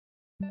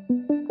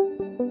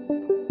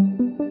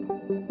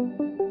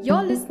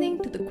You're listening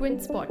to the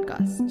Quince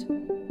podcast.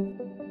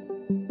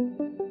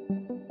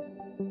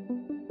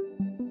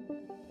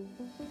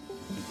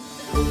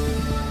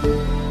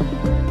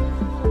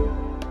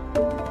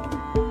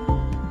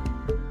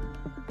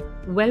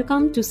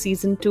 Welcome to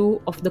Season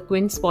 2 of the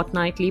Quince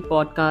Fortnightly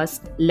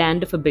podcast,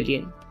 Land of a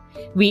Billion.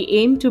 We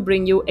aim to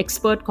bring you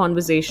expert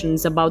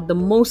conversations about the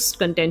most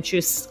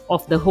contentious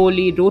of the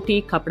holy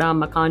Roti Kapda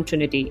Makan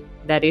Trinity,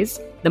 that is,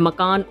 the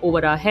Makan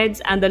over our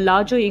heads and the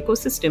larger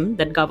ecosystem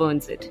that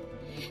governs it.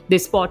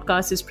 This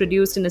podcast is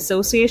produced in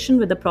association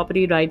with the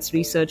Property Rights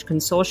Research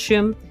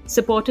Consortium,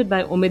 supported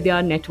by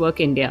Umidiyar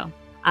Network India.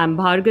 I'm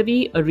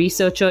Bhargavi, a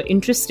researcher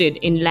interested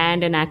in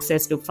land and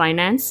access to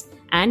finance,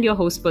 and your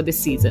host for this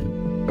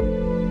season.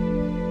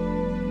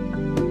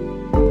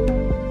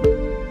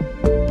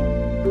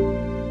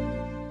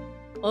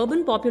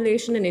 Urban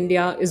population in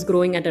India is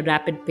growing at a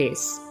rapid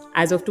pace.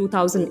 As of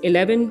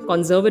 2011,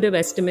 conservative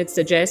estimates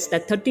suggest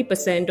that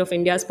 30% of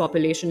India's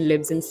population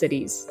lives in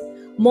cities.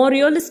 More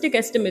realistic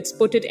estimates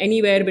put it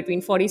anywhere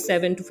between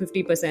 47 to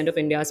 50% of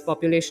India's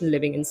population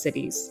living in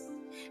cities.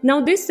 Now,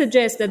 this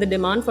suggests that the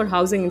demand for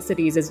housing in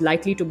cities is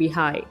likely to be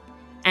high,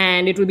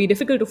 and it will be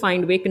difficult to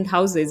find vacant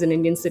houses in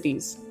Indian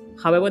cities.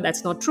 However,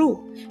 that's not true.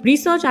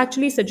 Research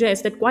actually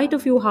suggests that quite a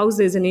few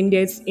houses in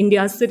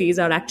India's cities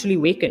are actually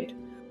vacant.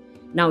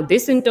 Now,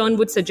 this in turn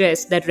would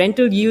suggest that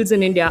rental yields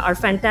in India are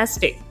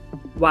fantastic.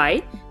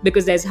 Why?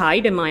 Because there's high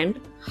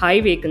demand,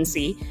 high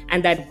vacancy,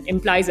 and that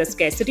implies a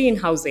scarcity in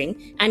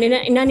housing. And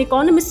in an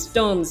economist's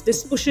terms,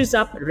 this pushes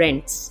up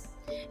rents.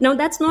 Now,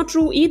 that's not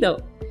true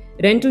either.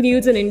 Rental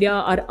yields in India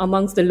are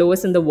amongst the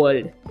lowest in the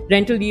world.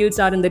 Rental yields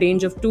are in the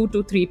range of 2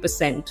 to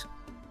 3%.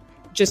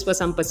 Just for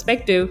some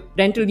perspective,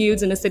 rental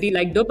yields in a city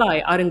like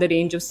Dubai are in the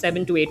range of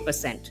 7 to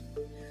 8%.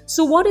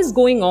 So what is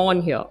going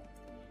on here?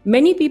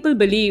 Many people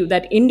believe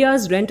that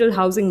India's rental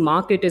housing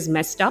market is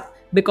messed up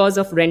because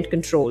of rent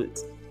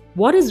controls.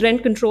 What is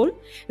rent control?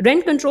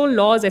 Rent control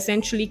laws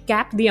essentially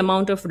cap the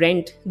amount of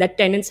rent that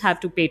tenants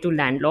have to pay to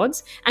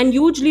landlords and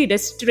hugely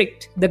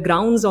restrict the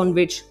grounds on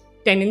which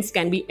tenants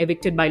can be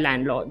evicted by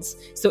landlords.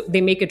 So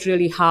they make it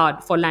really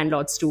hard for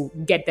landlords to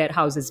get their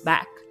houses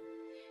back.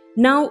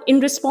 Now, in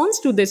response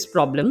to this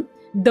problem,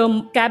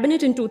 the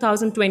cabinet in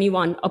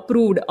 2021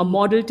 approved a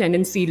model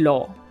tenancy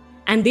law.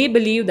 And they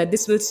believe that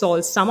this will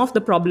solve some of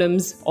the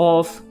problems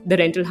of the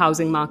rental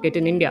housing market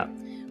in India.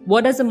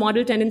 What does a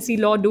model tenancy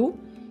law do?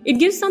 It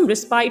gives some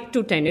respite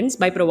to tenants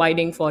by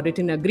providing for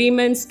written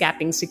agreements,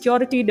 capping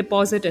security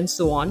deposit, and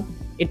so on.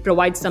 It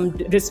provides some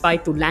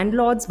respite to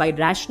landlords by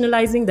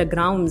rationalizing the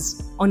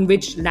grounds on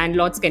which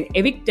landlords can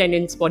evict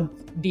tenants for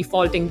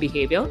defaulting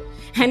behavior.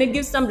 And it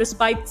gives some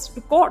respite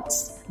to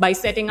courts by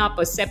setting up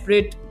a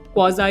separate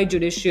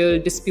quasi-judicial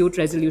dispute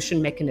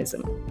resolution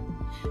mechanism.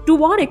 To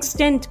what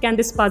extent can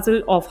this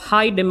puzzle of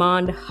high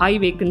demand, high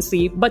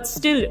vacancy, but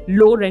still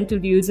low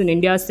rental yields in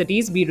India's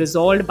cities be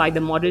resolved by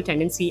the Model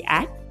Tenancy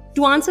Act?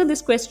 To answer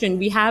this question,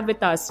 we have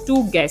with us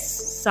two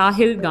guests,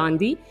 Sahil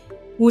Gandhi,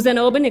 who's an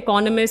urban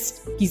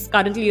economist. He's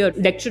currently a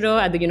lecturer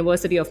at the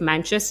University of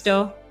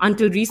Manchester.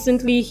 Until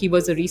recently, he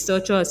was a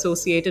researcher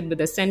associated with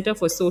the Center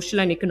for Social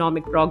and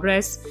Economic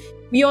Progress.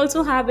 We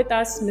also have with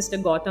us Mr.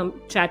 Gautam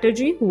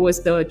Chatterjee, who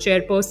was the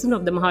chairperson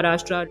of the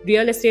Maharashtra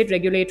Real Estate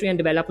Regulatory and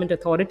Development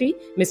Authority.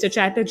 Mr.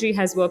 Chatterjee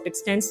has worked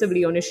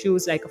extensively on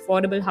issues like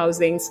affordable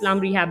housing, slum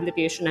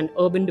rehabilitation, and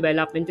urban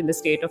development in the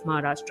state of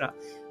Maharashtra.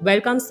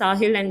 Welcome,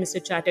 Sahil and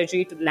Mr.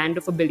 Chatterjee, to the Land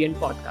of a Billion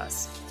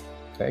podcast.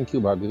 Thank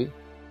you, Bhargavi.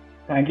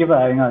 Thank you for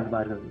having us,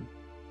 Bhargavi.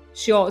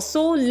 Sure.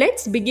 So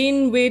let's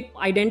begin with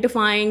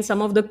identifying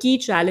some of the key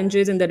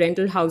challenges in the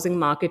rental housing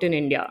market in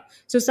India.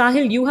 So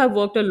Sahil, you have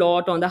worked a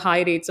lot on the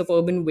high rates of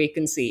urban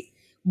vacancy.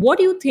 What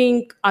do you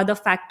think are the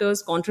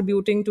factors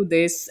contributing to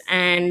this,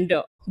 and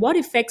what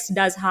effects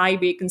does high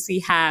vacancy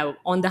have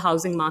on the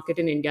housing market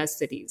in India's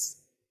cities?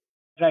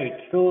 Right.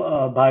 So,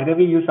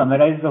 Bhargavi, you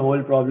summarized the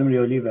whole problem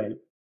really well.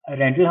 A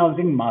rental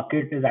housing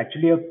market is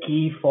actually a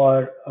key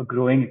for a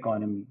growing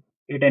economy.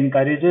 It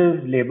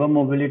encourages labor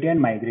mobility and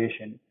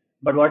migration.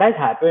 But what has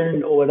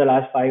happened over the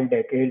last 5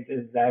 decades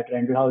is that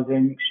rental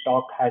housing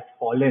stock has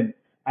fallen.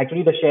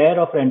 Actually, the share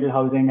of rental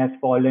housing has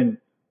fallen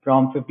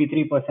from 53%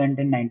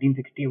 in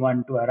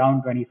 1961 to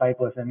around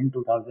 25% in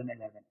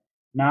 2011.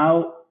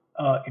 Now,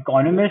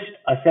 economist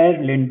Asser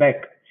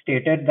Lindbeck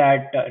stated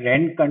that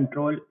rent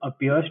control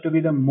appears to be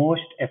the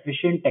most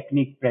efficient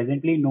technique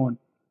presently known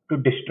to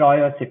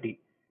destroy a city.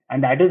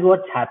 And that is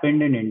what's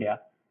happened in India.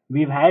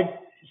 We've had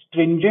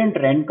stringent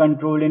rent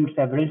control in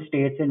several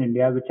states in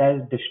India, which has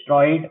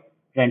destroyed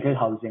rental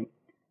housing.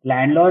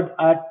 Landlords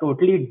are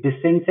totally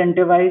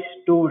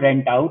disincentivized to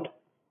rent out,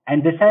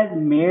 and this has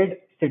made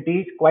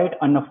cities quite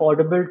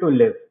unaffordable to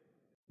live.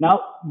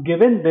 Now,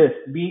 given this,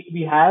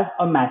 we have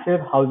a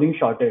massive housing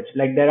shortage.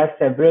 Like, there are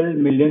several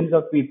millions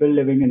of people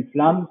living in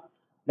slums.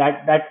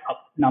 That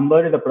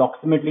number is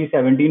approximately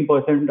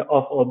 17%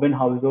 of urban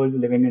households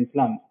living in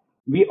slums.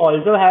 We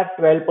also have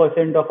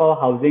 12% of our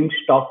housing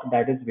stock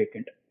that is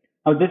vacant.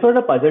 Now, this was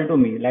a puzzle to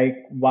me. Like,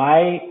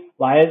 why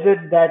is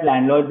it that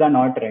landlords are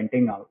not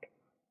renting out?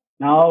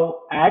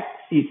 Now, at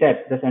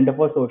CSEP, the Center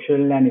for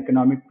Social and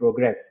Economic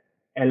Progress,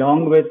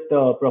 along with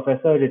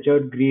Professor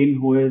Richard Green,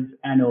 who is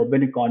an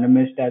urban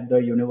economist at the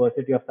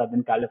University of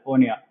Southern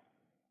California,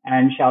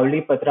 and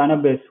Shauli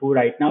Patranabis, who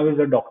right now is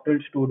a doctoral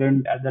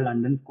student at the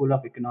London School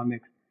of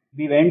Economics,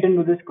 we went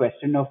into this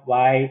question of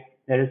why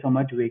there is so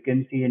much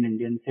vacancy in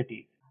Indian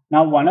cities.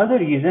 Now, one of the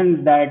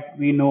reasons that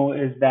we know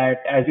is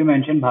that, as you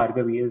mentioned,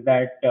 Bhargavi, is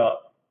that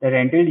the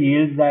rental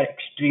yields are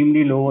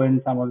extremely low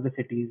in some of the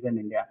cities in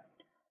India.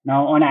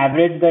 Now, on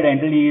average, the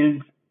rental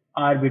yields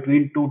are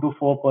between 2 to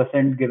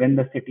 4% given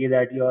the city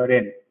that you're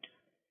in.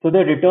 So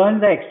the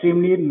returns are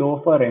extremely low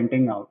for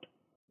renting out.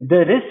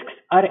 The risks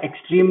are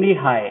extremely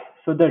high.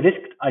 So the risk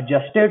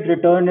adjusted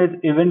return is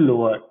even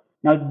lower.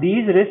 Now,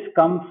 these risks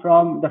come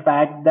from the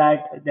fact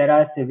that there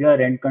are severe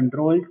rent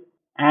controls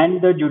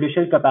and the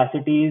judicial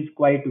capacity is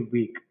quite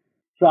weak.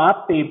 So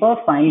our paper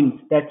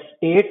finds that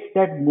states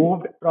that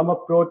moved from a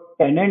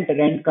pro-tenant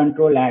rent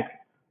control act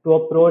to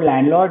a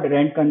pro-landlord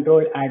rent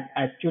control act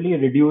actually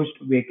reduced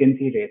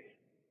vacancy rates.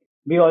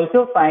 We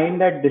also find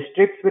that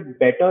districts with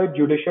better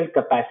judicial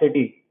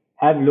capacity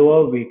have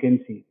lower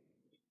vacancy.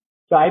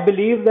 So I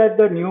believe that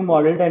the new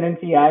Model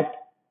Tenancy Act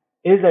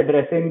is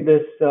addressing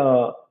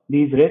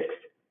these risks,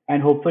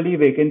 and hopefully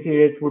vacancy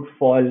rates would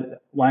fall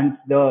once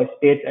the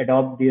states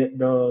adopt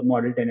the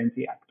Model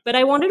Tenancy Act. But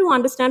I wanted to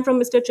understand from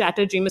Mr.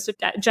 Chatterjee. Mr.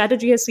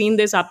 Chatterjee has seen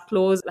this up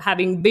close,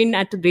 having been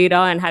at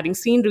RERA and having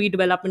seen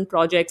redevelopment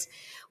projects.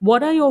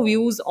 What are your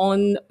views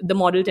on the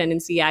Model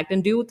Tenancy Act,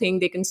 and do you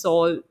think they can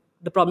solve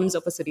the problems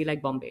of a city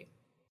like Bombay?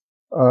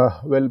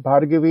 Well,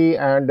 Bhargavi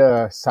and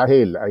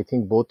Sahil, I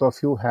think both of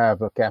you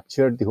have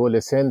captured the whole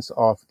essence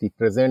of the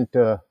present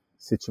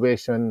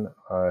situation,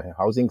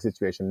 housing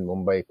situation in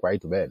Mumbai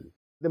quite well.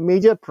 The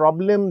major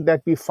problem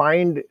that we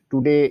find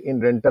today in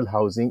rental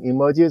housing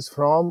emerges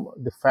from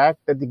the fact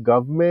that the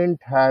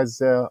government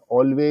has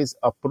always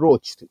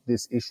approached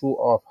this issue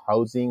of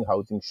housing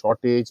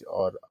shortage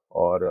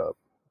or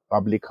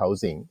public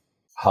housing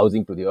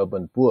to the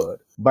urban poor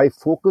by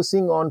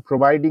focusing on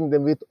providing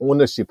them with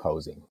ownership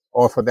housing,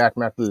 or for that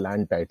matter,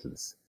 land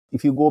titles.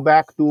 If you go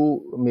back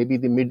to maybe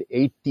the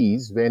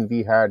mid-80s when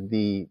we had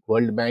the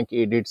World Bank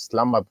aided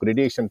slum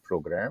upgradation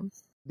program,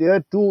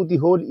 there too the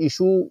whole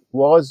issue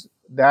was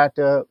that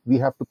we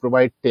have to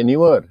provide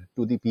tenure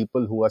to the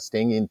people who are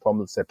staying in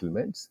informal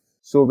settlements.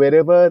 So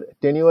wherever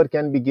tenure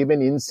can be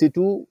given in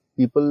situ,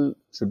 people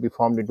should be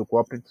formed into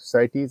cooperative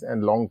societies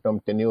and long-term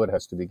tenure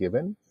has to be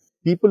given.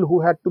 People who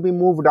had to be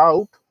moved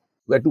out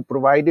were to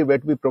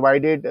be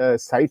provided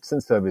sites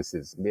and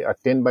services. They are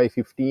 10 by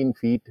 15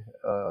 feet,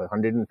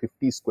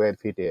 150 square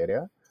feet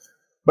area.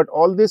 But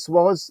all this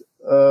was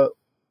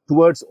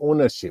towards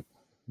ownership.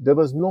 There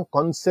was no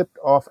concept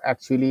of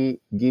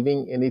actually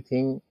giving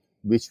anything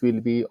which will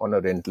be on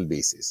a rental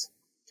basis.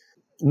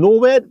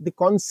 Nowhere the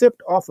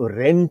concept of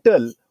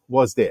rental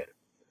was there.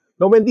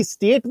 Now, when the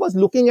state was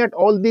looking at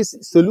all this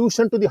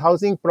solution to the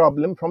housing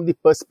problem from the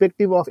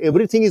perspective of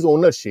everything is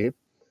ownership,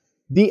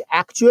 the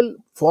actual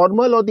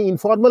formal or the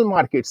informal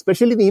market,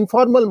 especially the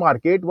informal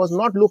market, was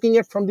not looking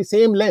at from the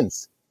same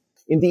lens.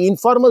 In the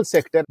informal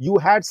sector, you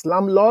had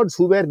slumlords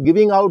who were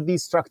giving out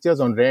these structures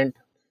on rent.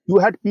 You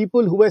had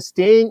people who were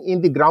staying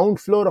in the ground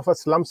floor of a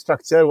slum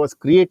structure, was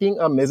creating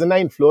a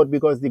mezzanine floor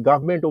because the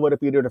government over a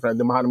period of time,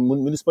 the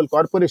municipal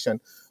corporation,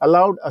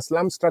 allowed a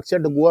slum structure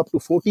to go up to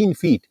 14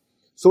 feet.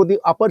 So the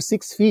upper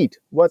 6 feet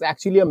was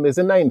actually a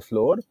mezzanine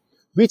floor,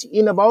 which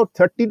in about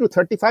 30 to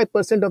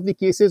 35% of the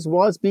cases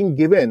was being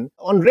given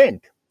on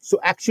rent. So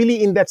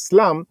actually in that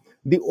slum,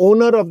 the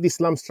owner of the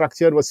slum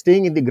structure was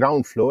staying in the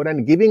ground floor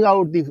and giving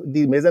out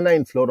the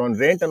mezzanine floor on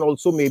rent, and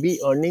also maybe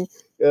earning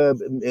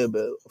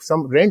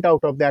some rent out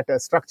of that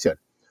structure.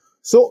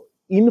 So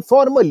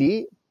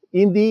informally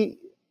in the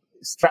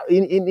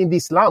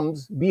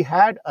slums, we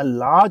had a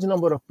large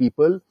number of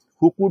people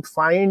who could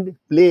find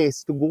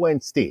place to go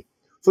and stay.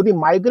 So the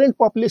migrant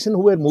population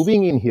who were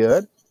moving in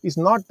here is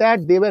not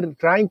that they were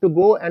trying to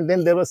go and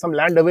then there was some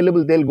land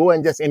available, they'll go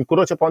and just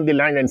encroach upon the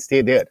land and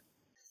stay there.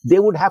 They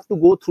would have to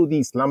go through the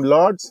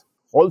slumlords,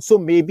 also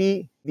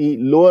maybe the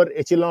lower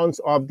echelons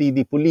of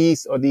the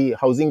police or the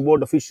housing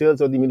board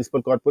officials or the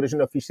municipal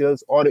corporation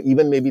officials, or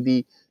even maybe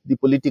the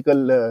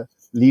political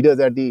leaders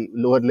at the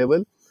lower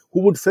level,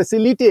 who would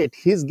facilitate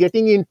his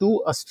getting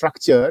into a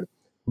structure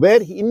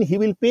where he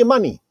will pay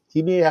money.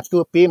 He may have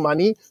to pay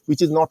money,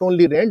 which is not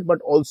only rent,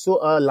 but also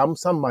a lump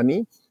sum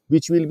money,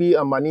 which will be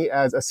a money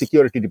as a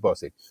security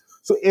deposit.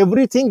 So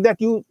everything that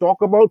you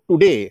talk about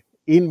today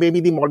in maybe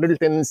the Model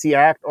Tenancy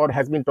Act, or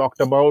has been talked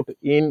about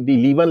in the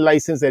Leave-In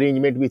license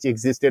arrangement which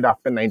existed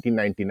after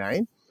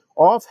 1999,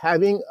 of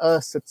having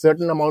a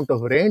certain amount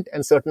of rent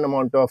and certain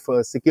amount of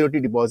security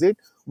deposit,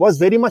 was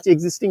very much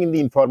existing in the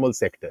informal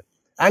sector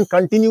and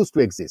continues to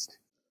exist.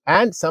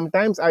 And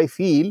sometimes I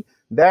feel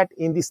that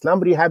in the slum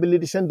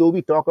rehabilitation, though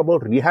we talk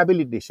about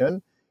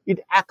rehabilitation, it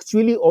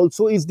actually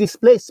also is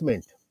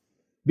displacement.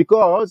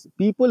 Because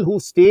people who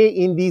stay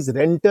in these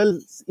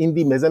rentals in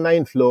the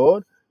mezzanine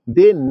floor,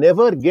 they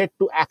never get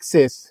to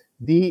access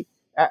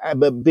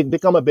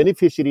become a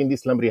beneficiary in the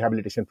slum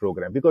rehabilitation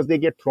program because they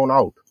get thrown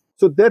out.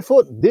 So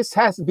therefore, this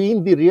has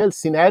been the real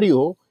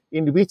scenario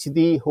in which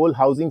the whole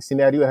housing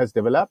scenario has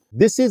developed.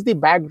 This is the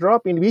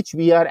backdrop in which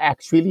we are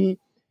actually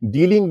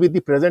dealing with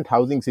the present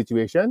housing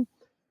situation.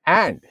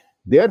 And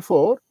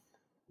therefore,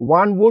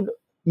 one would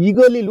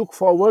eagerly look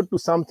forward to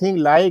something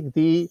like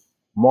the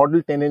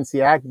Model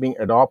Tenancy Act being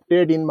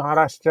adopted in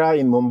Maharashtra,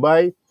 in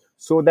Mumbai,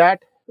 so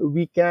that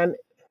we can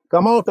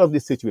come out of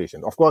this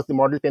situation. Of course, the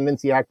Model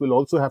Tenancy Act will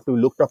also have to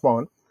be looked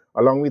upon,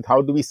 along with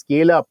how do we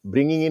scale up,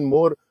 bringing in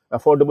more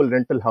affordable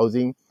rental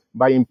housing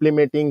by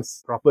implementing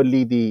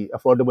properly the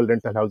affordable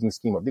rental housing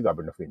scheme of the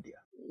Government of India.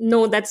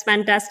 No, that's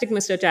fantastic,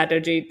 Mr.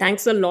 Chatterjee.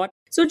 Thanks a lot.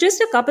 So,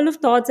 just a couple of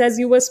thoughts as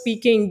you were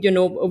speaking,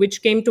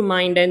 which came to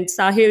mind. And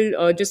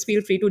Sahil, just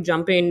feel free to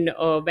jump in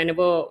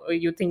whenever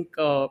you think,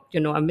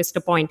 I missed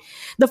a point.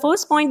 The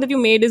first point that you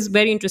made is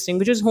very interesting,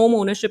 which is home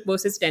ownership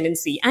versus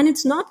tenancy. And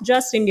it's not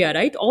just India,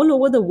 right? All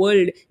over the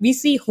world, we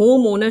see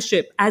home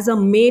ownership as a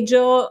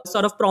major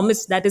sort of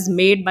promise that is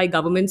made by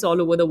governments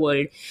all over the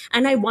world.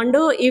 And I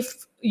wonder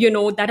if,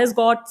 that has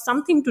got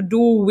something to do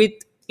with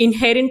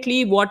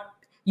inherently what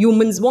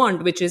humans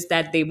want, which is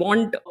that they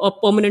want a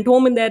permanent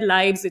home in their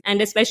lives.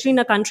 And especially in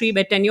a country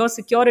where tenure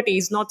security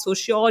is not so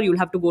sure, you'll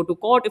have to go to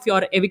court if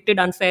you're evicted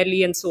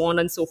unfairly and so on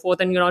and so forth,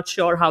 and you're not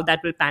sure how that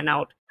will pan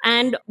out.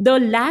 And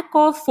the lack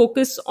of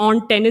focus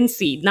on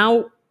tenancy.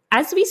 Now,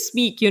 as we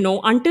speak,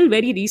 until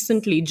very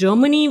recently,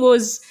 Germany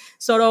was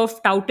sort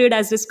of touted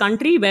as this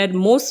country where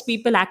most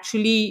people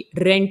actually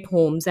rent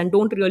homes and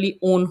don't really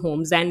own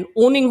homes. And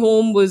owning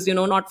home was,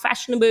 not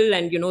fashionable.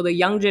 And, the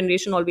young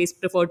generation always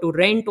prefer to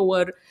rent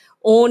over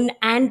own.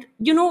 And,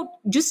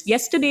 just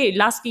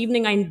last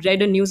evening, I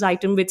read a news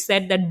item which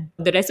said that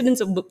the residents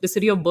of the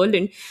city of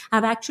Berlin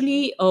have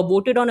actually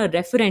voted on a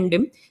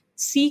referendum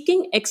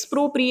seeking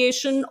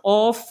expropriation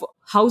of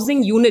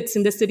housing units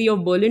in the city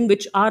of Berlin,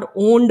 which are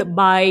owned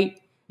by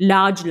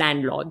large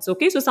landlords.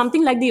 Okay, so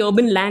something like the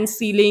urban land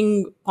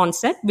ceiling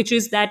concept, which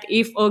is that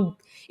if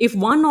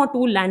one or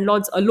two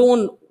landlords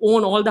alone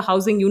own all the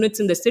housing units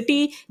in the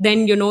city,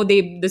 then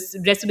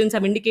the residents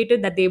have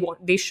indicated that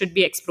they should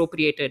be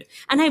expropriated.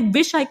 And I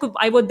wish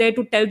I were there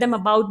to tell them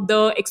about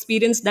the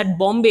experience that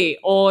Bombay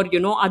or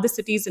other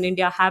cities in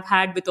India have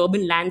had with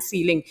urban land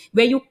ceiling,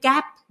 where you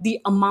cap the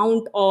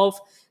amount of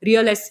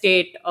real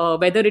estate,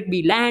 whether it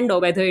be land or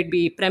whether it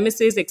be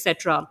premises,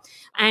 etc.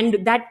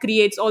 And that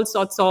creates all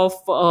sorts of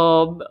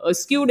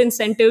skewed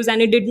incentives, and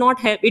it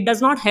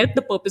does not help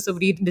the purpose of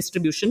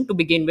redistribution to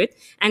begin with.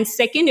 And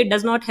second, it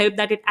does not help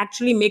that it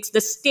actually makes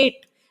the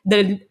state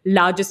the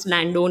largest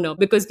landowner,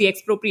 because the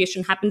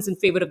expropriation happens in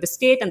favor of the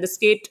state, and the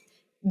state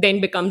then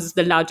becomes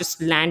the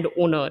largest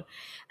landowner.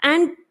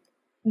 And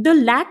the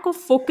lack of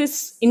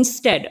focus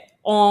instead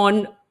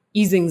on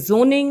easing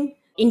zoning,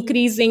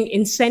 increasing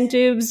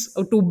incentives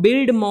to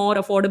build more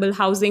affordable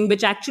housing,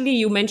 which actually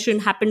you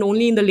mentioned happened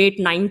only in the late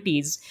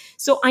 90s.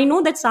 So I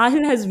know that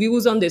Sahil has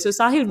views on this. So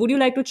Sahil, would you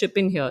like to chip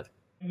in here?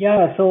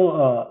 Yeah,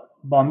 so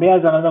Bombay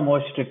has one of the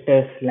most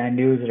strictest land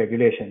use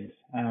regulations,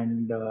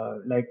 and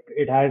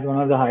it has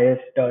one of the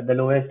highest, the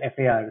lowest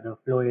FAR, the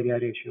floor area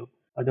ratio,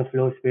 or the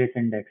floor space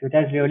index, which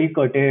has really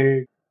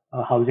curtailed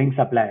housing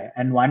supply.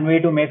 And one way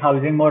to make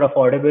housing more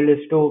affordable is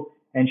to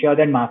ensure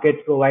that markets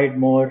provide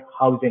more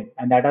housing,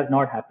 and that has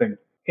not happened.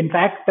 In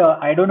fact,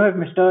 I don't know if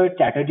Mr.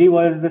 Chatterjee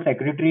was the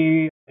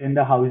secretary in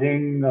the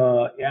housing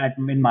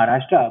in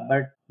Maharashtra,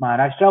 but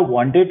Maharashtra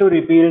wanted to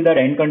repeal the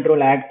Rent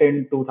Control Act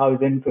in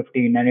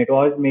 2015, and it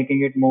was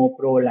making it more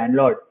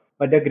pro-landlord.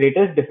 But the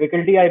greatest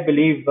difficulty, I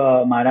believe,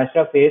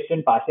 Maharashtra faced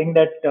in passing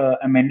that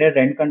amended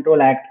Rent Control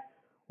Act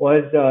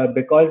was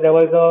because there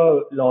was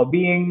a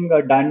lobbying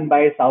done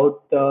by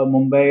South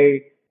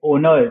Mumbai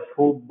owners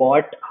who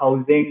bought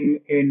housing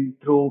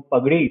through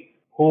Pagdi,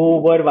 who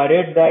were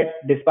worried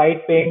that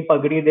despite paying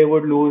Pagdi, they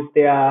would lose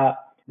the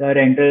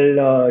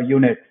rental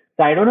units.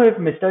 So I don't know if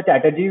Mr.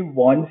 Chatterjee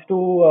wants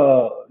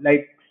to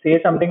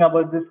say something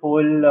about this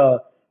whole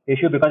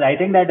issue, because I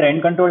think that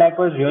Rent Control Act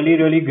was really,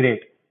 really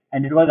great,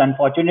 and it was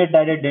unfortunate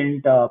that it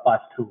didn't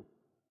pass through.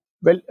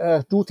 Well,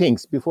 two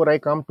things before I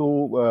come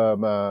to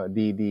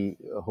the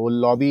whole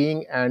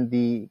lobbying and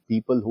the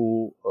people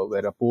who were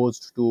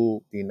opposed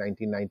to the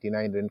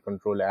 1999 Rent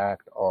Control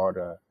Act,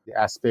 or the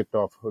aspect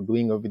of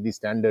doing with the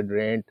standard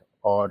rent,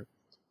 or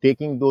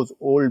taking those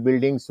old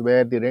buildings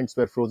where the rents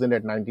were frozen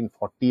at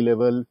 1940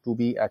 level to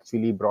be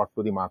actually brought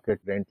to the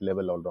market rent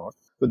level or not.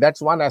 So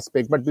that's one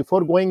aspect. But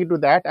before going into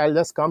that, I'll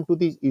just come to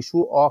the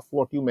issue of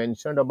what you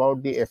mentioned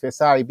about the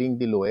FSI being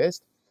the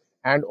lowest.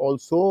 And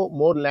also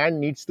more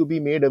land needs to be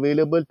made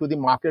available to the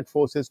market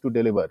forces to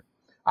deliver.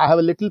 I have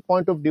a little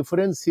point of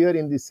difference here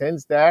in the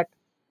sense that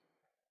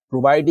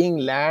providing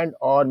land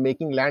or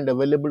making land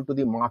available to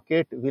the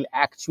market will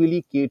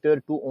actually cater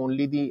to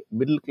only the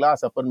middle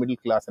class, upper middle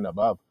class and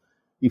above.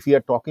 If we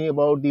are talking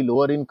about the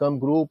lower income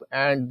group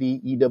and the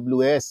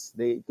EWS,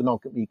 the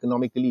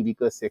economically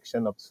weaker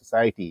section of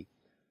society,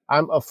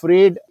 I'm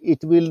afraid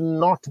it will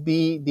not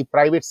be the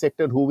private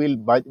sector who will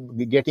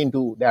get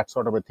into that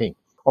sort of a thing.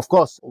 Of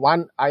course,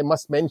 one I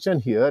must mention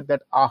here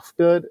that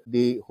after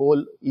the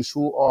whole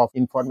issue of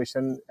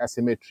information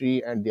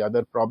asymmetry and the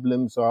other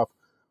problems of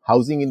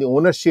housing in the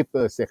ownership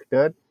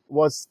sector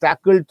was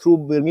tackled through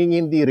bringing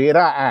in the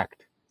RERA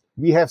Act,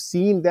 we have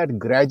seen that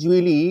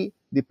gradually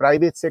the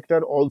private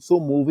sector also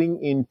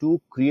moving into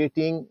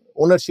creating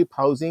ownership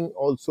housing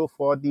also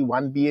for the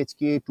 1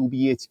 BHK, 2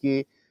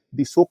 BHK,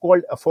 the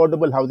so-called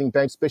affordable housing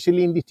type,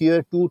 especially in the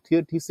tier 2,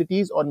 tier 3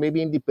 cities or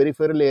maybe in the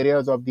peripheral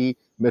areas of the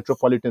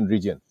metropolitan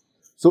region.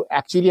 So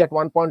actually at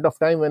one point of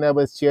time when I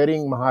was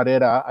chairing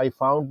MahaRERA, I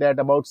found that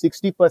about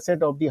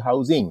 60% of the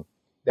housing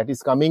that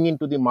is coming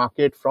into the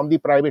market from the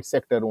private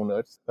sector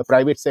owners, the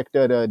private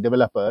sector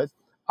developers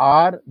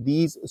are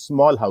these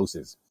small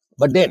houses.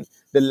 But then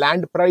the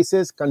land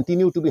prices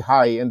continue to be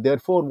high, and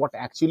therefore what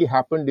actually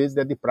happened is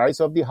that the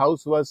price of the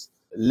house was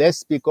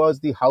less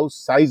because the house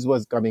size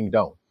was coming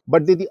down.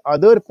 But the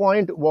other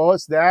point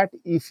was that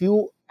if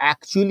you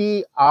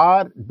actually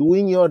are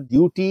doing your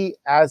duty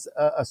as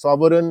a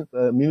sovereign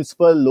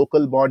municipal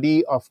local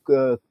body of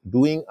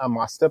doing a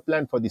master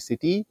plan for the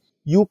city,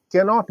 you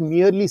cannot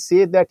merely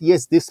say that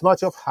yes, this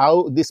much of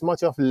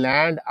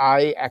land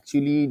I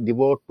actually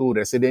devote to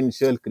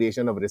residential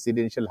creation of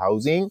residential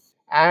housing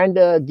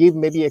and give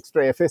maybe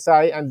extra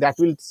FSI and that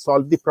will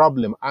solve the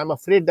problem. I'm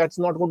afraid that's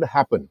not going to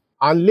happen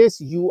unless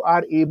you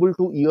are able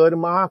to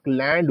earmark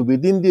land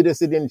within the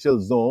residential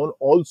zone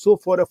also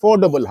for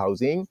affordable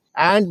housing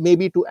and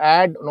maybe to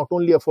add not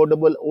only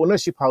affordable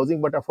ownership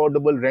housing but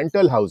affordable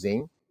rental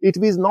housing. It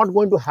is not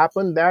going to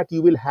happen that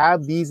you will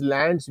have these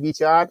lands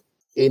which are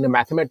in a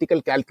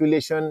mathematical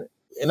calculation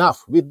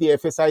enough with the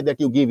FSI that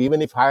you give,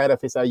 even if higher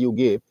FSI you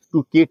give,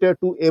 to cater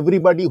to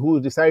everybody who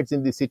resides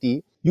in the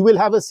city. You will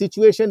have a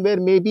situation where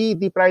maybe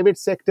the private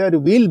sector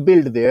will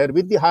build there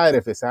with the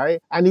higher FSI,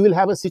 and you will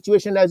have a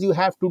situation as you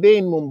have today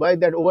in Mumbai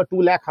that over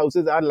 2 lakh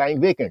houses are lying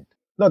vacant.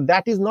 Now,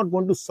 that is not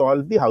going to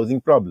solve the housing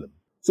problem.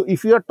 So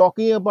if you are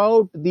talking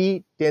about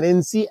the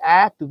Tenancy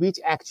Act, which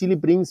actually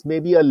brings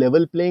maybe a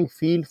level playing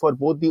field for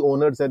both the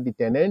owners and the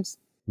tenants,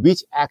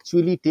 which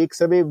actually takes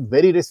away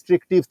very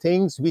restrictive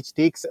things, which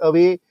takes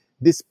away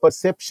this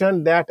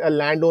perception that a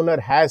landowner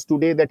has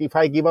today that if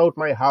I give out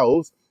my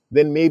house,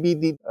 then maybe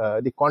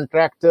the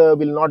contract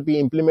will not be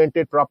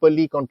implemented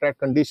properly, contract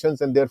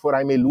conditions, and therefore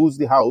I may lose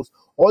the house.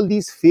 All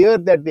these fear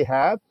that they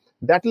have,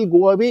 that will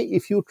go away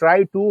if you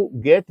try to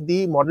get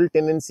the Model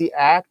Tenancy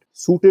Act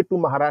suited to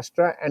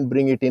Maharashtra and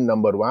bring it in,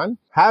 number one.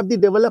 Have the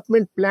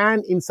development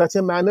plan in such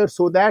a manner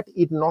so that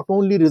it not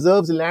only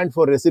reserves land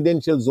for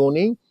residential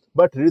zoning,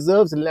 but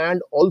reserves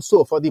land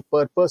also for the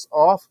purpose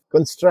of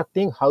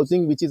constructing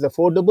housing which is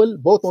affordable,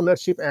 both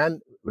ownership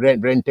and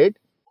rented.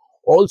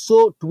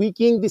 Also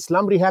tweaking the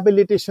slum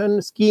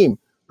rehabilitation scheme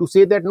to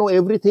say that no,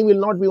 everything will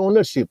not be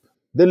ownership.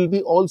 There will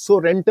be also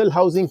rental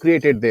housing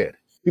created there.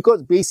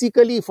 Because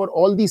basically for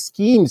all these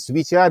schemes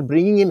which are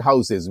bringing in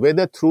houses,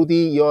 whether through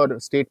your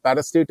state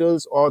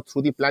parastatals or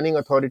through the planning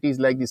authorities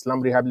like the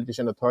Slum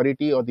Rehabilitation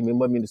Authority or the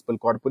Mumbai Municipal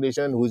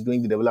Corporation who is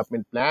doing the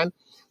development plan,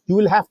 you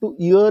will have to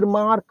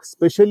earmark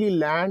specially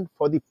land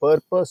for the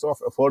purpose of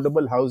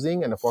affordable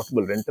housing and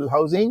affordable rental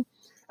housing,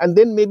 and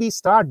then maybe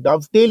start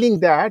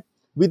dovetailing that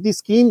with the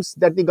schemes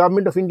that the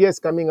government of India is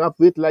coming up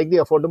with, like the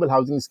affordable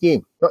housing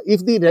scheme. Now,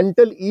 if the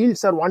rental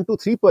yields are 1 to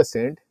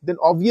 3%, then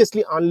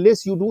obviously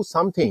unless you do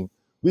something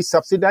we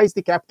subsidize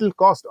the capital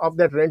cost of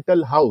that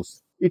rental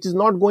house, it is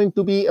not going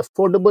to be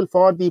affordable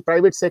for the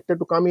private sector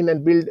to come in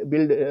and build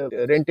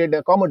rented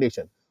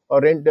accommodation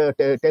or rent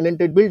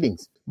tenanted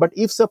buildings. But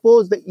if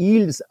suppose the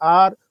yields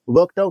are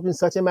worked out in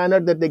such a manner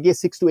that they get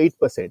 6 to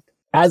 8%,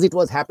 as it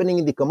was happening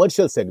in the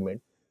commercial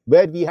segment,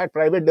 where we had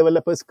private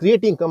developers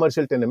creating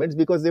commercial tenements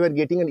because they were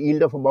getting an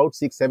yield of about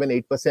 6, 7,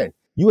 8%.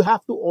 You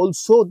have to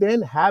also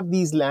then have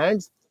these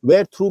lands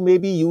where through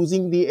maybe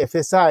using the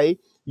FSI,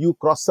 you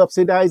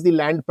cross-subsidize the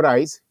land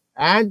price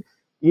and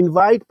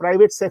invite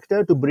private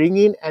sector to bring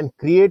in and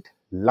create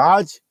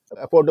large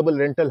affordable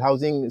rental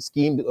housing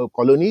scheme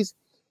colonies,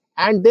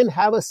 and then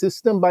have a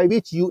system by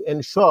which you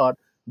ensure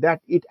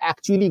that it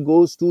actually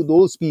goes to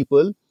those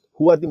people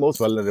who are the most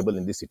vulnerable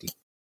in the city.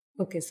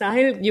 Okay,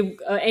 Sahil, you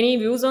any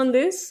views on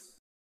this?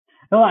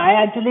 No,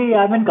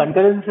 I'm in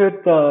concurrence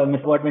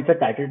with what Mr.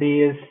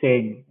 Chatterjee is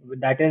saying.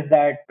 That is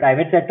that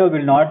private sector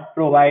will not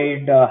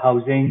provide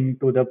housing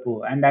to the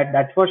poor, and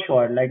that's for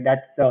sure. Like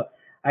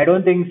I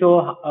don't think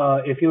so.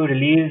 If you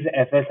release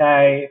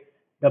FSI,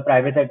 the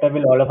private sector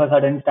will all of a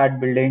sudden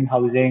start building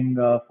housing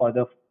for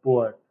the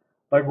poor.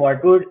 But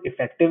what would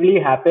effectively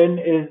happen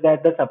is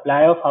that the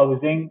supply of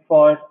housing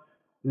for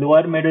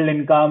lower middle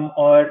income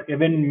or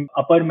even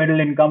upper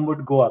middle income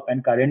would go up,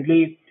 and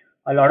currently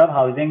a lot of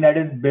housing that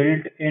is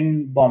built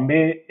in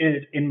Mumbai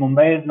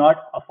is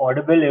not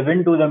affordable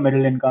even to the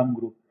middle income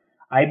group.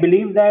 I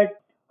believe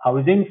that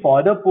housing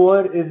for the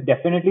poor is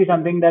definitely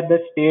something that the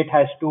state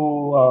has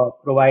to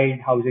provide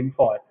housing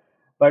for.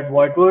 But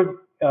what would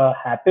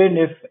happen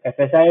if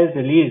FSI is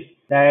released,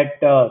 that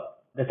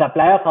the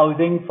supply of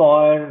housing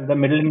for the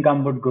middle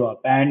income would go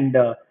up.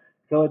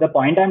 So the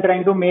point I'm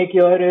trying to make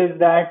here is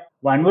that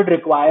one would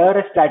require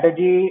a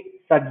strategy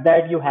such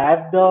that you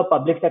have the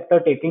public sector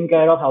taking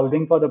care of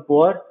housing for the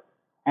poor,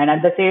 and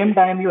at the same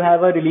time you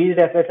have a released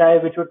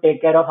FSI which would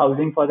take care of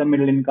housing for the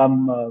middle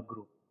income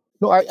group.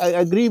 No, I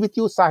agree with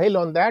you, Sahil,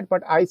 on that,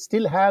 but I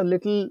still have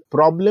little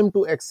problem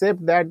to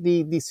accept that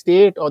the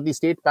state or the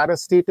state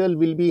parastatal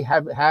will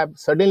have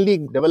suddenly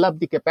developed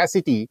the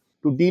capacity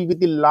to deal with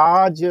the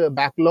large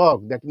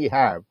backlog that we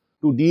have,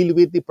 to deal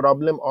with the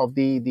problem of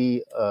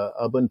the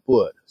urban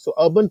poor. So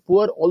urban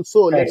poor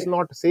also, Right. let's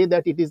not say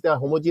that it is the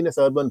homogeneous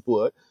urban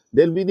poor.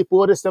 There will be the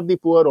poorest of the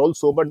poor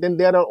also, but then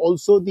there are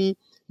also the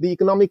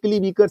economically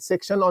weaker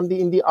section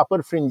in the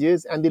upper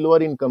fringes and the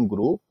lower income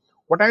group.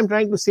 What I'm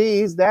trying to say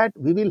is that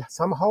we will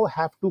somehow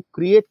have to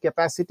create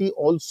capacity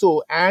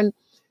also, and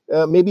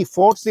maybe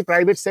force the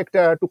private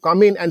sector to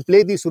come in and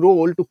play this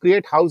role to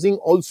create housing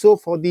also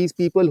for these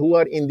people who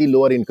are in the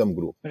lower income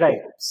group. Right.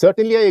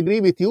 Certainly, I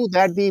agree with you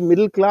that the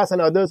middle class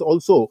and others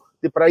also,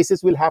 the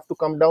prices will have to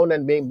come down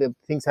and the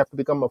things have to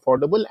become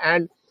affordable,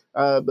 and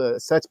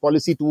such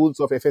policy tools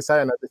of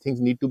FSI and other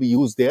things need to be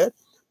used there.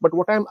 But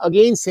what I'm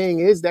again saying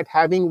is that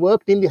having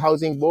worked in the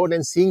housing board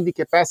and seeing the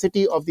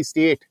capacity of the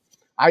state,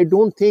 I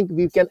don't think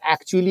we can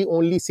actually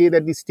only say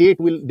that the state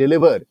will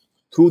deliver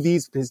through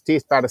these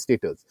state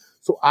parastatals.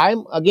 So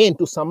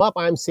to sum up,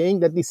 I'm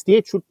saying that the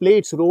state should play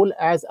its role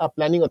as a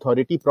planning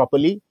authority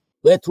properly,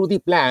 where through the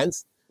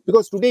plans,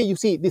 because today you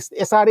see this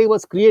SRA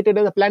was created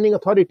as a planning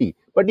authority,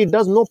 but it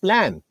does no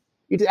plan.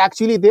 It is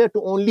actually there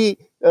to only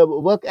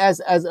work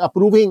as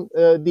approving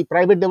the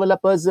private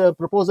developers'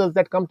 proposals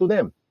that come to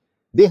them.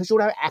 They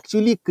should have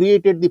actually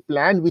created the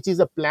plan, which is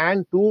a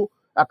plan to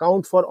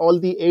account for all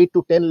the 8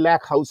 to 10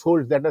 lakh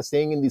households that are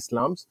staying in the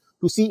slums,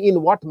 to see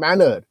in what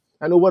manner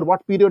and over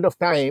what period of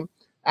time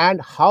and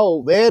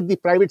where the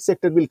private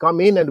sector will come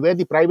in and where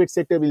the private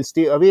sector will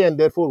stay away, and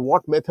therefore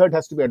what method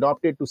has to be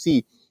adopted to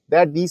see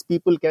that these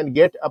people can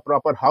get a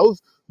proper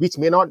house, which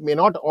may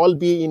not all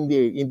be in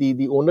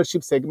the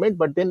ownership segment,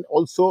 but then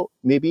also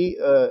maybe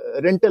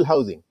rental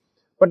housing.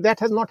 But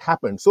that has not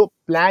happened. So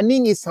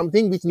planning is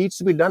something which needs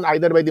to be done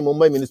either by the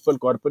Mumbai Municipal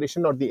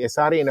Corporation or the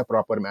SRA in a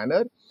proper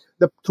manner.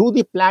 Through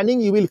the planning,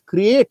 you will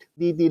create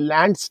the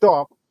land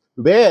stock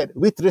where,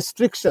 with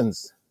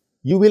restrictions,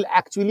 you will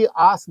actually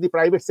ask the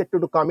private sector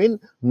to come in,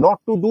 not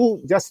to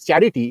do just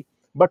charity,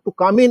 but to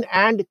come in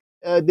and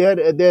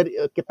their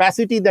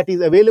capacity that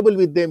is available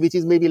with them, which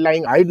is maybe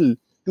lying idle,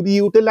 to be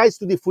utilized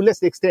to the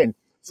fullest extent,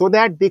 so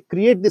that they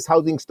create this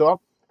housing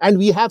stock. And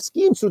we have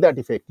schemes to that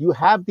effect. You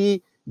have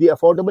the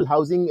affordable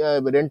housing,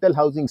 rental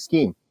housing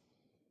scheme.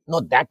 Now,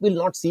 that will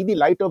not see the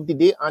light of the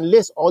day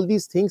unless all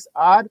these things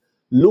are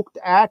looked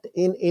at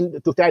in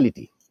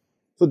totality.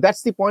 So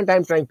that's the point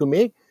I'm trying to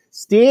make.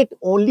 State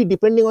only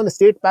depending on the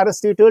state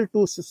parastatal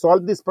to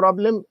solve this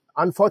problem,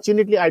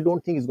 unfortunately, I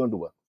don't think is going to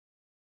work.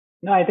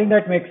 No, I think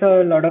that makes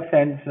a lot of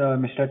sense,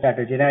 Mr.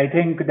 Chatterjee. And I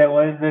think there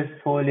was this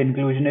whole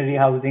inclusionary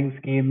housing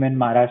scheme in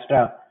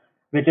Maharashtra,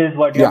 which is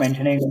what you're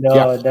mentioning,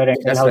 the rental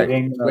That's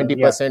housing. Right.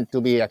 20%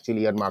 to be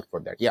actually earmarked for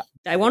that. Yeah.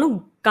 I want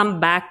to come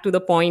back to the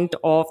point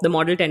of the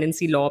model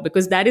tenancy law,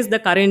 because that is the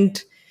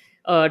current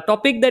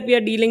topic that we are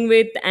dealing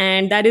with.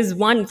 And that is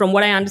one, from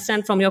what I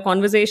understand from your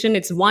conversation,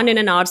 it's one in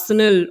an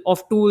arsenal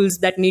of tools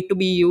that need to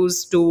be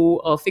used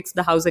to fix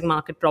the housing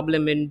market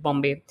problem in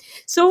Bombay.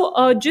 So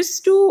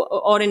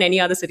or in any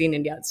other city in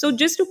India. So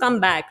just to come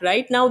back,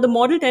 right now, the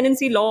model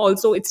tenancy law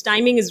also, its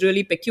timing is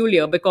really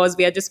peculiar because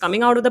we are just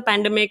coming out of the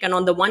pandemic. And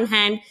on the one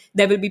hand,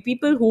 there will be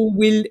people who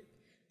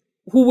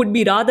would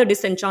be rather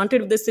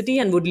disenchanted with the city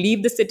and would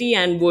leave the city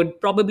and would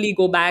probably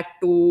move back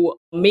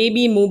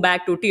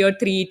to tier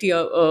 3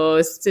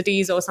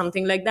 cities or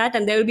something like that.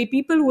 And there will be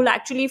people who will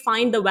actually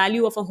find the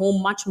value of a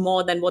home much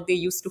more than what they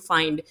used to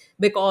find,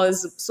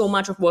 because so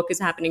much of work is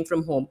happening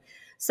from home.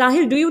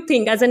 Sahil, do you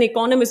think, as an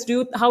economist,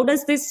 how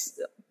does this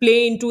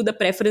play into the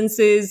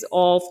preferences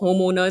of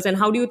homeowners, and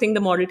how do you think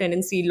the model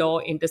tenancy law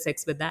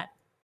intersects with that?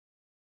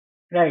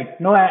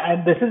 Right. No,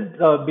 and this has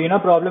been a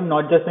problem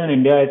not just in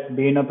India, it's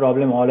been a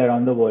problem all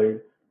around the world,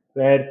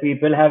 where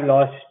people have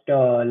lost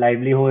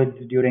livelihoods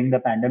during the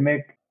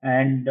pandemic,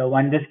 and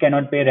one just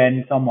cannot pay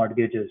rents or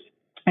mortgages.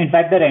 In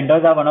fact, the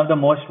renters are one of the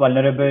most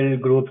vulnerable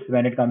groups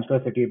when it comes to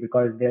a city,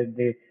 because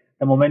the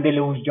moment they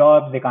lose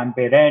jobs, they can't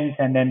pay rents,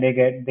 and then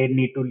they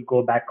need to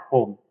go back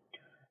home.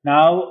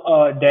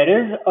 Now, there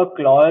is a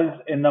clause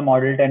in the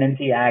Model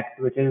Tenancy Act,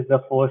 which is the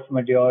force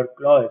majeure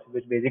clause,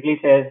 which basically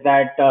says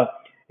that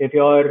if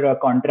your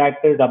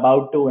contract is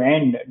about to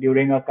end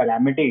during a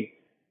calamity,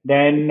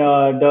 then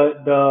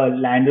the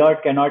landlord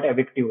cannot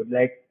evict you,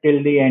 like,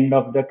 till the end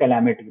of the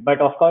calamity.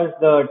 But of course,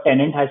 the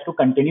tenant has to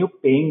continue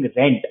paying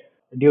rent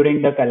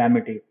during the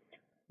calamity.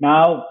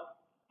 Now,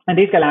 and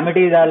these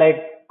calamities are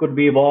could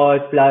be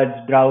wars, floods,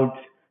 droughts.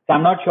 So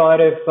I'm not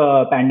sure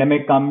if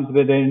pandemic comes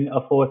within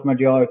a force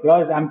majeure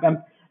clause.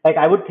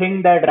 I would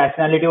think that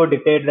rationality would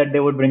dictate that they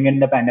would bring in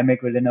the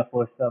pandemic within a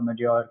force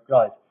majeure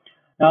clause.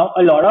 Now,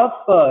 a lot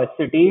of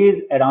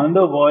cities around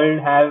the world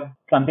have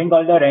something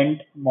called the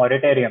rent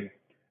moratorium,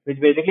 which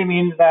basically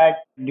means that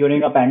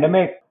during a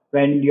pandemic,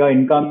 when your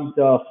incomes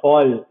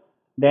fall,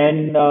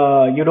 then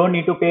you don't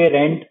need to pay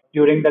rent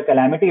during the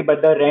calamity,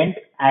 but the rent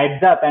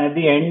adds up, and at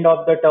the end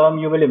of the term,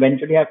 you will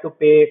eventually have to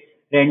pay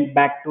rent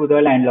back to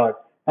the landlord.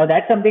 Now,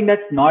 that's something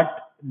that's not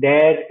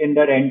there in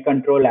the Rent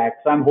Control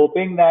Act. So I'm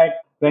hoping that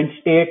when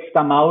states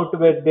come out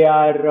with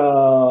their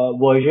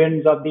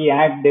versions of the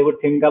act, they would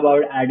think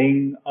about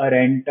adding a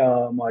rent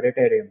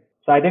moratorium.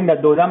 So I think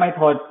that those are my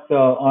thoughts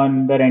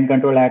on the Rent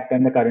Control Act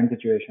and the current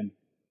situation.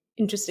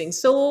 Interesting.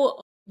 So,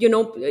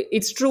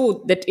 it's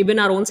true that even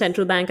our own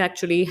central bank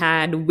actually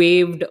had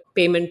waived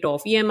payment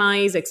of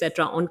EMIs,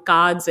 etc., on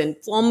cards and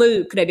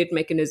formal credit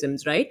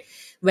mechanisms, right?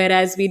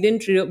 Whereas we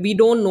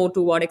don't know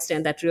to what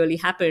extent that really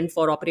happened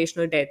for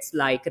operational debts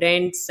like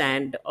rents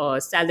and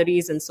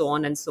salaries and so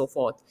on and so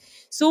forth.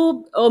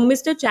 So,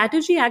 Mr.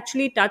 Chatterjee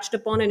actually touched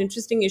upon an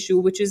interesting issue,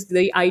 which is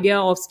the idea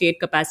of state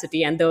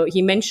capacity. And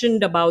he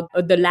mentioned about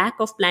the lack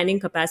of planning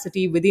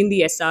capacity within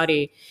the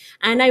SRA.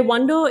 And I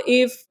wonder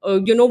if,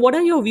 what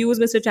are your views,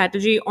 Mr.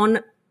 Chatterjee, on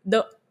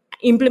the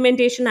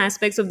implementation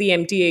aspects of the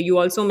MTA? You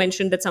also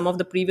mentioned that some of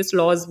the previous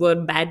laws were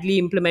badly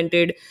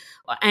implemented.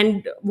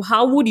 And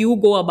how would you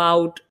go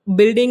about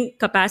building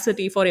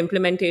capacity for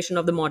implementation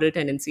of the model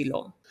tenancy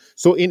law?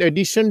 So in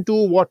addition to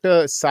what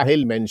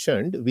Sahil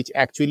mentioned, which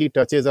actually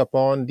touches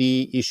upon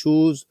the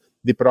issues,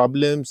 the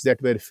problems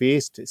that were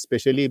faced,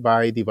 especially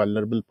by the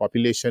vulnerable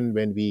population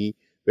when we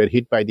were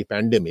hit by the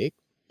pandemic,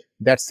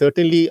 that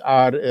certainly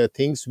are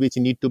things which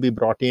need to be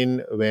brought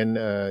in when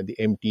the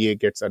MTA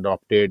gets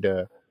adopted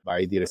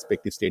by the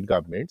respective state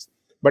governments.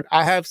 But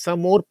I have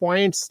some more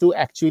points to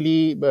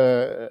actually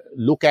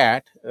look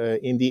at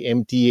in the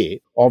MTA.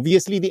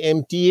 Obviously, the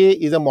MTA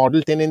is a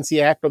model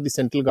tenancy act of the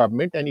central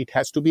government, and it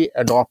has to be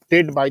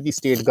adopted by the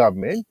state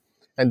government,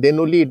 and then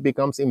only it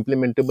becomes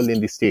implementable in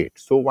the state.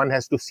 So one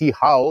has to see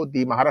how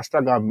the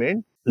Maharashtra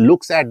government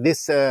looks at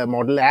this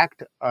model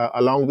act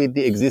along with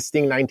the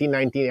existing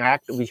 1990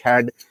 act, which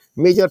had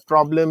major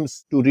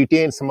problems to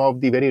retain some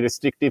of the very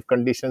restrictive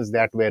conditions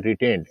that were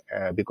retained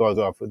because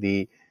of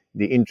the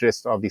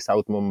interest of the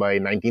South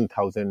Mumbai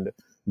 19,000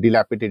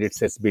 dilapidated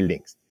cess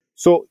buildings.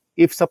 So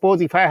if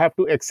I have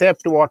to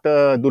accept what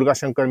Durga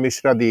Shankar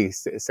Mishra, the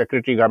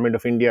Secretary Government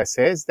of India,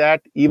 says,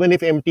 that even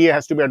if MTA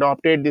has to be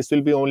adopted, this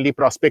will be only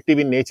prospective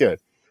in nature.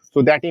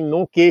 So that in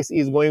no case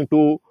is going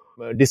to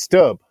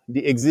disturb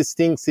the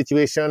existing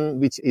situation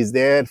which is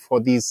there for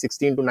these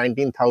 16 to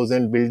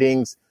 19,000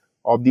 buildings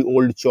of the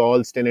old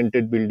chawls,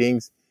 tenanted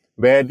buildings,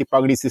 where the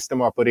Pagdi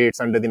system operates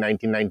under the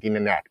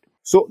 1999 Act.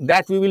 So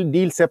that we will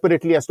deal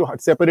separately as to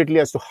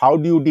how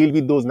do you deal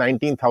with those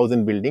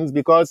 19,000 buildings,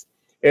 because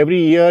every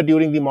year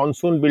during the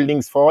monsoon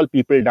buildings fall,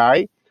 people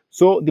die.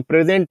 So the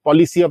present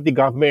policy of the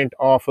government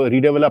of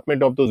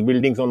redevelopment of those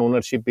buildings on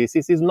ownership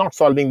basis is not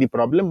solving the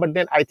problem. But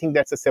then I think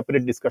that's a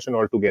separate discussion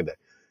altogether.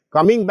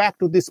 Coming back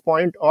to this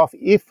point of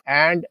if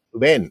and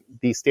when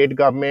the state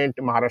government,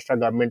 Maharashtra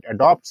government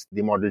adopts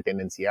the Model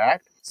Tenancy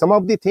Act, some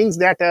of the things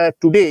that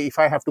today, if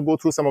I have to go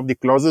through some of the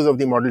clauses of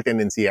the Model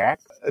Tenancy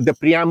Act, the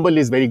preamble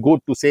is very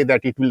good to say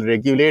that it will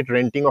regulate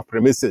renting of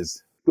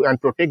premises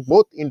and protect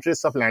both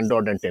interests of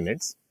landlord and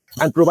tenants,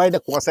 and provide a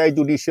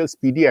quasi-judicial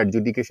speedy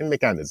adjudication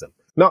mechanism.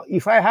 Now,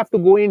 if I have to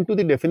go into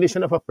the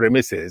definition of a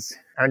premises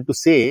and to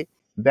say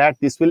that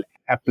this will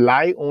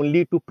apply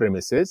only to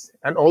premises,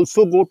 and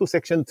also go to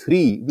section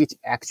 3, which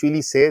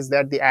actually says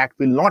that the act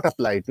will not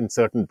apply to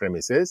certain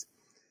premises,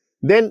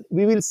 then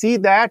we will see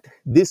that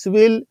this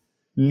will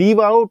leave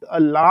out a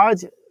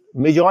large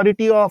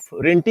majority of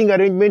renting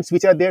arrangements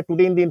which are there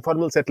today in the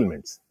informal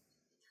settlements.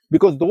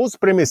 Because those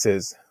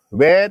premises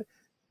where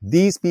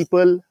these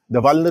people,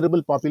 the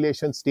vulnerable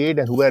population, stayed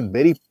and who were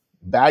very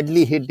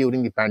badly hit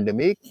during the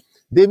pandemic,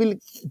 they will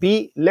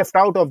be left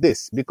out of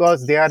this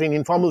because they are in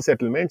informal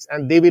settlements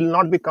and they will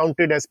not be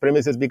counted as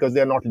premises because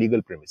they are not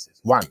legal premises.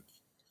 1.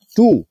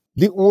 2.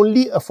 The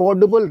only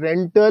affordable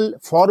rental,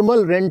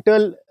 formal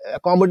rental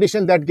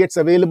accommodation that gets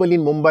available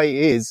in Mumbai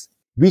is,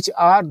 which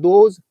are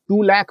those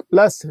 2 lakh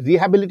plus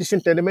rehabilitation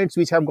tenements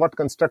which have got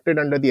constructed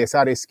under the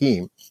SRA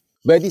scheme,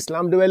 where the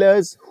slum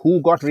dwellers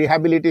who got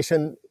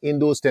rehabilitation in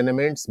those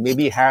tenements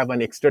maybe have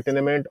an extra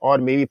tenement or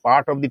maybe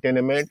part of the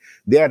tenement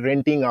they are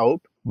renting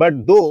out.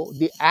 But though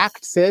the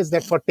act says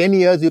that for 10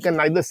 years you can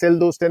neither sell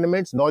those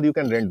tenements nor you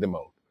can rent them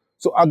out.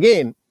 So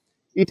again,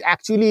 it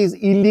actually is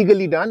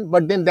illegally done,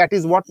 but then that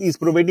is what is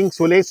providing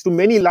solace to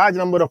many large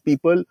number of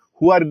people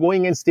who are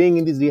going and staying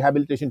in these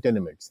rehabilitation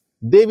tenements.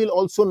 They will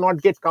also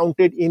not get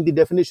counted in the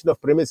definition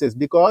of premises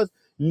because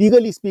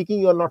legally speaking,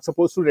 you are not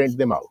supposed to rent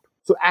them out.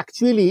 So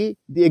actually,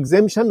 the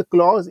exemption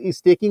clause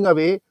is taking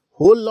away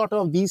whole lot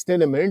of these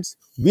tenements,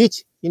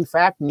 which in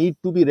fact need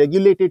to be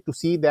regulated to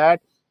see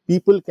that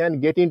people can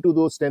get into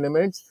those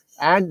tenements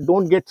and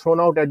don't get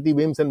thrown out at the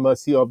whims and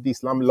mercy of the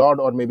slumlord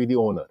or maybe the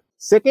owner.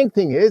 Second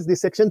thing is, the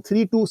section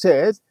 3.2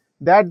 says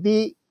that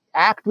the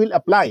act will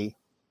apply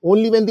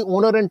only when the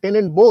owner and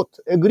tenant both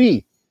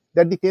agree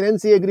that the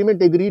tenancy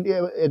agreement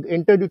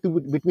entered into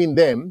between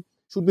them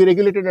should be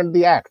regulated under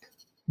the act,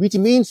 which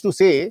means to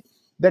say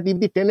that if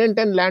the tenant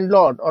and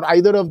landlord or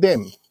either of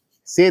them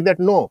say that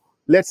no,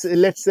 let's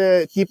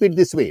keep it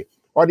this way,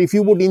 or if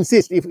you would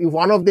insist, if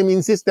one of them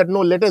insists that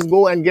no, let us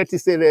go and get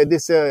this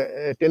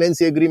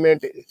tenancy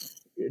agreement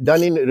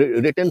done in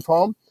written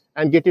form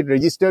and get it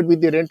registered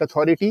with the rent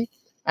authority,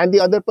 and the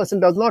other person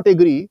does not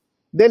agree,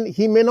 then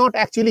he may not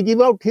actually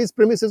give out his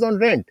premises on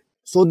rent.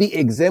 So the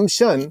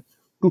exemption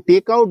to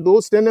take out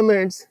those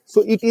tenements,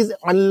 so it is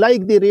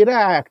unlike the RERA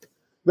Act,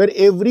 where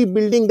every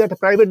building that a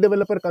private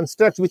developer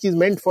constructs which is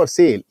meant for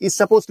sale is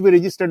supposed to be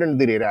registered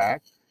under the RERA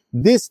Act.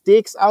 This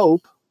takes out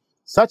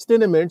such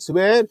tenements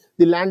where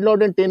the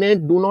landlord and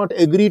tenant do not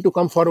agree to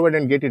come forward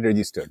and get it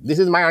registered. This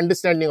is my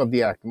understanding of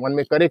the Act. One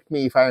may correct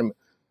me if I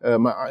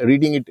am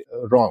reading it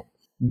wrong.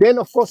 Then,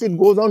 of course, it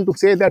goes on to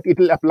say that it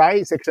will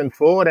apply Section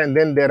 4, and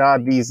then there are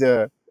these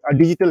a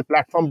digital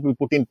platform to be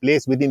put in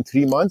place within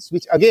 3 months,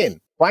 which again,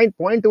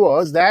 point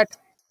was that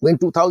when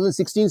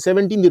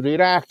 2016-17, the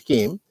RERA Act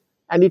came,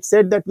 and it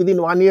said that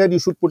within 1 year you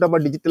should put up a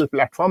digital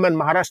platform, and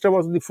Maharashtra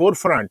was in the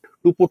forefront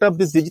to put up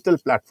this digital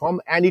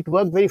platform, and it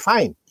worked very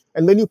fine.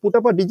 And when you put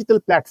up a digital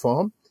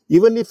platform,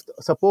 even if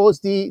suppose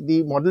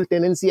the Model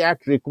Tenancy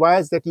Act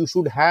requires that you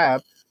should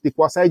have the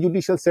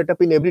quasi-judicial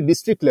setup in every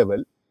district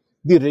level,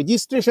 the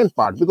registration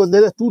part, because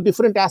there are two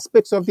different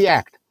aspects of the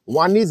Act.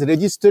 One is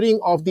registering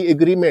of the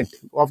agreement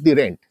of the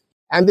rent,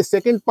 and the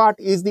second part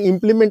is the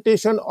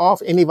implementation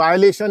of any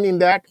violation in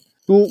that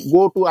to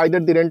go to either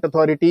the rent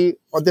authority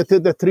or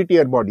the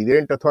three-tier body, the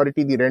rent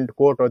authority, the rent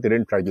court, or the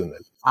rent tribunal.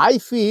 I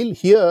feel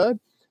here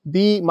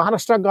the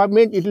Maharashtra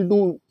government, it will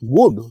do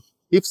good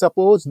if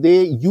suppose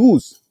they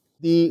use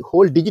the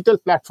whole digital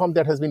platform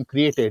that has been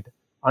created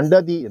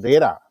under the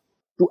RERA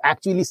to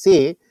actually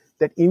say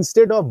that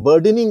instead of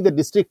burdening the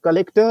district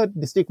collector,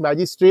 district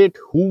magistrate,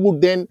 who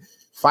would then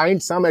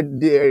find some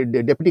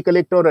deputy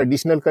collector or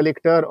additional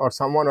collector or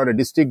someone or a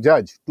district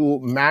judge to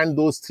man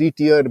those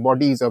three-tier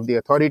bodies of the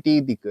authority,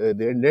 the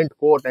rent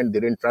court and the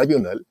rent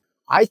tribunal,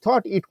 I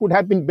thought it could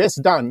have been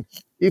best done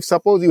if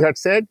suppose you had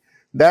said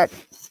that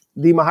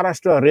the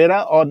Maharashtra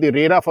RERA, or the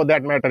RERA for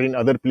that matter in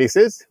other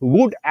places,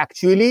 would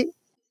actually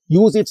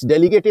use its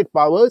delegated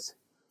powers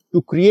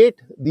to create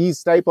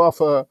these type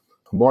of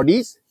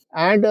bodies,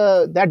 and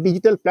that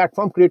digital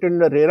platform created in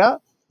the RERA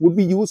would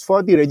be used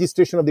for the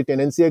registration of the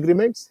tenancy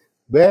agreements,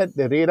 where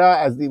the RERA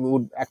as they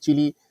would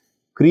actually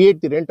create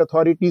the rent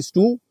authorities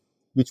too,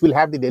 which will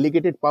have the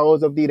delegated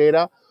powers of the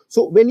RERA.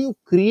 So when you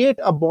create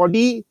a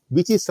body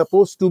which is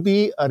supposed to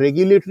be a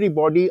regulatory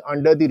body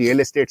under the real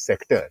estate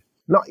sector,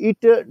 now it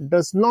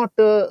does not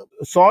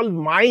solve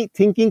my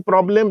thinking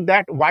problem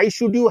that why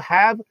should you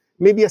have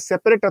maybe a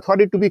separate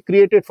authority to be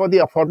created for the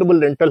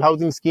affordable rental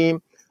housing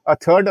scheme, a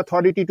third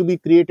authority to be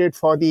created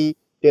for the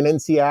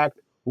Tenancy Act.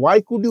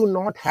 Why could you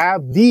not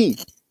have the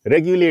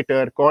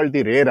regulator called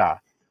the RERA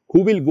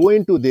who will go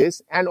into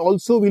this and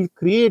also will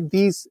create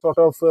these sort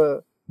of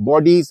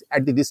bodies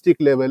at the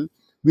district level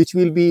which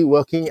will be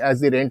working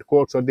as the rent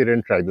courts or the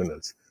rent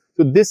tribunals.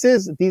 So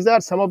these are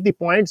some of the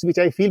points which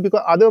I feel,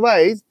 because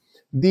otherwise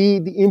the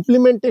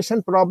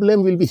implementation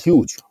problem will be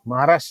huge.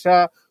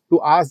 Maharashtra,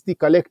 to ask the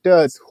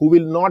collectors who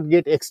will not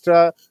get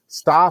extra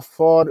staff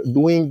for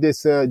doing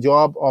this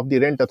job of the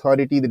rent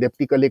authority, the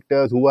deputy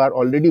collectors who are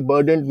already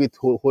burdened with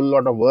whole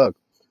lot of work,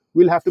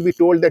 will have to be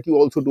told that you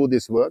also do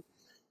this work.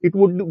 It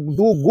would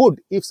do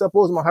good if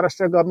suppose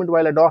Maharashtra government,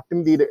 while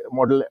adopting the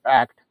Model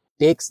Act,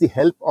 takes the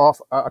help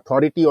of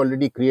authority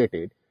already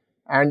created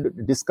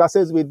and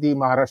discusses with the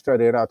Maharashtra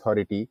RERA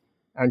authority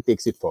and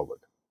takes it forward.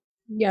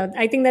 Yeah,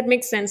 I think that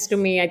makes sense to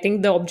me. I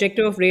think the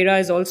objective of RERA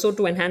is also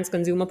to enhance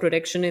consumer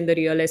protection in the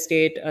real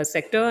estate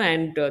sector.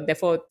 And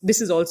therefore, this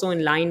is also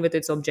in line with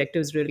its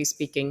objectives, really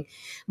speaking.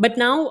 But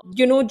now,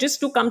 just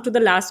to come to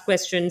the last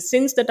question,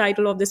 since the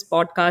title of this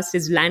podcast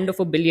is Land of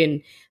a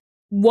Billion,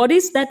 what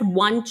is that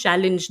one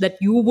challenge that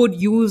you would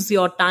use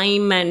your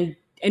time and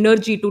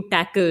energy to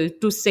tackle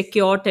to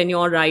secure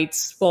tenure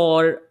rights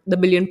for the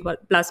billion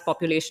plus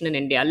population in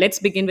India? Let's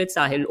begin with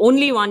Sahil.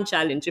 Only one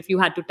challenge, if you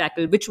had to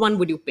tackle, which one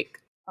would you pick?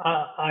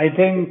 I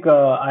think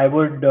I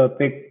would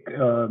pick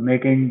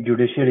making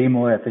judiciary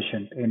more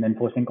efficient in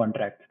enforcing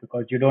contracts,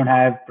 because you don't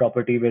have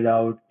property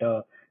without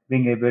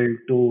being able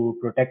to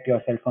protect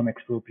yourself from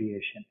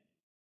expropriation.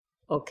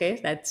 Okay,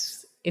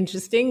 that's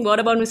interesting. What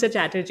about Mr.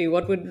 Chatterjee?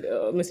 What would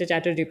Mr.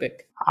 Chatterjee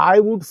pick? I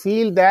would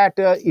feel that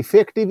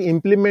effective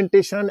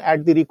implementation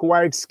at the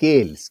required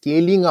scale,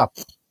 scaling up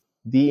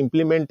the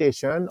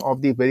implementation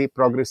of the very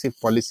progressive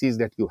policies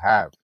that you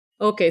have.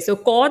 Okay, so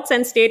courts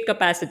and state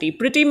capacity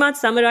pretty much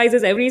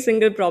summarizes every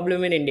single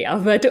problem in India.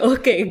 But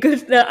okay,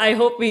 good. I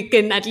hope we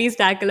can at least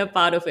tackle a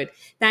part of it.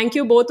 Thank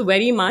you both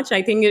very much.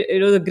 I think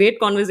it was a great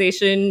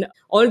conversation.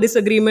 All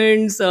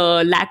disagreements,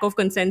 lack of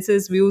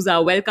consensus views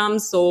are welcome.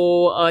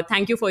 So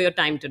thank you for your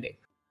time today.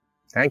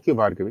 Thank you,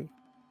 Bhargavi.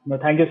 No,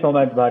 thank you so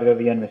much,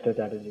 Bhargavi and Mr.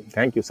 Chatterjee.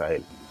 Thank you,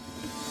 Sahil.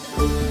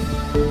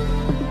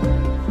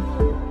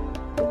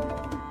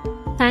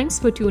 Thanks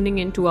for tuning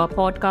in to our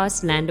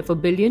podcast, Land of a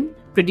Billion,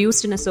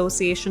 produced in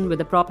association with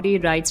the Property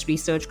Rights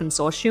Research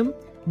Consortium.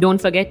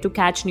 Don't forget to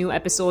catch new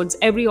episodes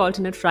every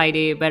alternate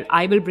Friday, where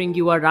I will bring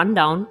you a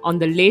rundown on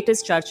the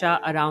latest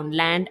charcha around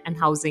land and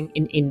housing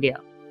in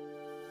India.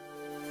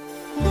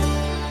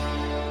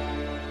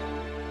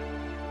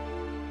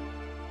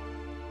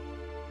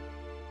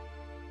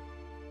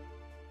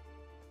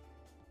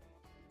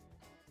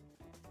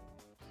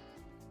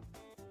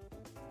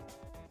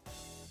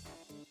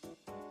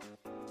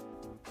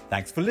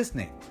 Thanks for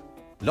listening.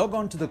 Log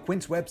on to the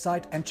Quince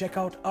website and check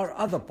out our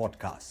other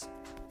podcasts.